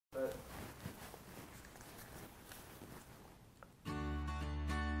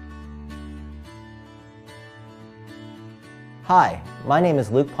Hi, my name is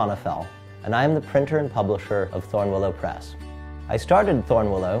Luke Ponifel, and I am the printer and publisher of Thornwillow Press. I started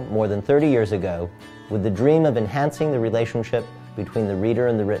Thornwillow more than 30 years ago with the dream of enhancing the relationship between the reader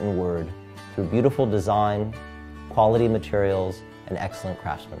and the written word through beautiful design, quality materials, and excellent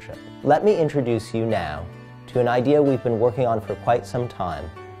craftsmanship. Let me introduce you now to an idea we've been working on for quite some time,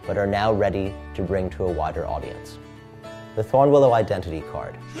 but are now ready to bring to a wider audience. The Thornwillow Identity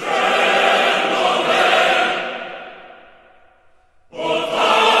Card.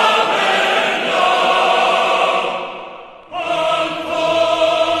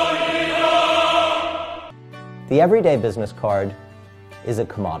 The everyday business card is a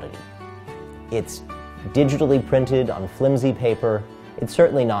commodity. It's digitally printed on flimsy paper. It's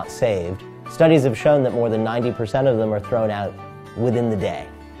certainly not saved. Studies have shown that more than 90% of them are thrown out within the day.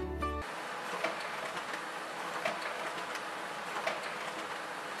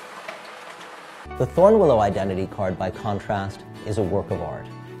 The Thornwillow Identity Card, by contrast, is a work of art.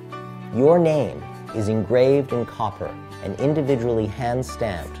 Your name is engraved in copper and individually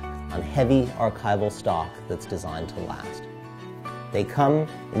hand-stamped on heavy archival stock that's designed to last. They come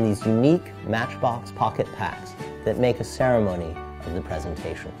in these unique matchbox pocket packs that make a ceremony of the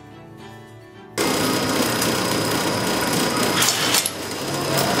presentation.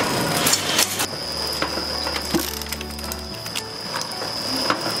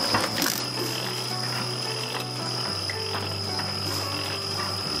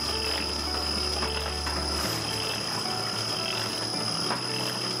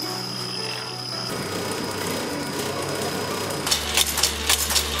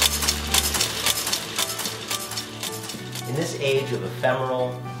 In this age of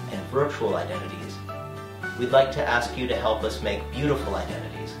ephemeral and virtual identities, we'd like to ask you to help us make beautiful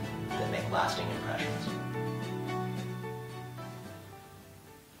identities that make lasting impressions.